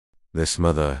This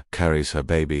mother carries her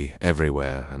baby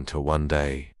everywhere until one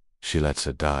day she lets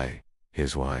it die.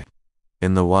 Here's why.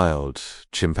 In the wild,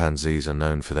 chimpanzees are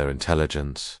known for their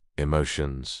intelligence,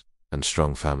 emotions, and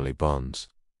strong family bonds.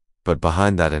 But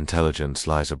behind that intelligence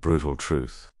lies a brutal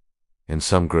truth. In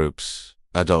some groups,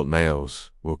 adult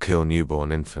males will kill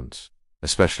newborn infants,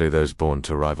 especially those born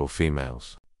to rival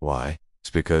females. Why? It's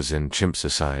because in chimp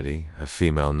society, a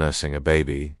female nursing a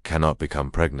baby cannot become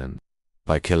pregnant.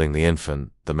 By killing the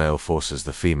infant, the male forces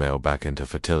the female back into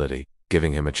fertility,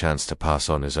 giving him a chance to pass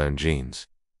on his own genes.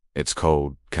 It's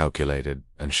cold, calculated,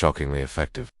 and shockingly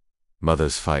effective.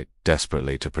 Mothers fight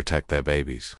desperately to protect their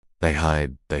babies. They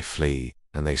hide, they flee,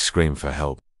 and they scream for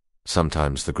help.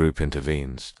 Sometimes the group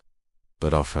intervenes,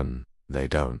 but often they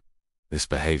don't. This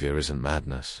behavior isn't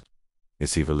madness.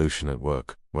 It's evolution at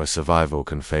work, where survival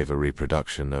can favor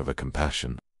reproduction over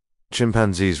compassion.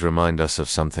 Chimpanzees remind us of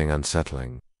something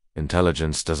unsettling.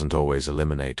 Intelligence doesn't always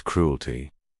eliminate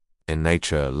cruelty. In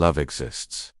nature, love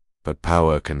exists, but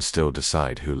power can still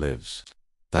decide who lives.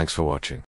 Thanks for watching.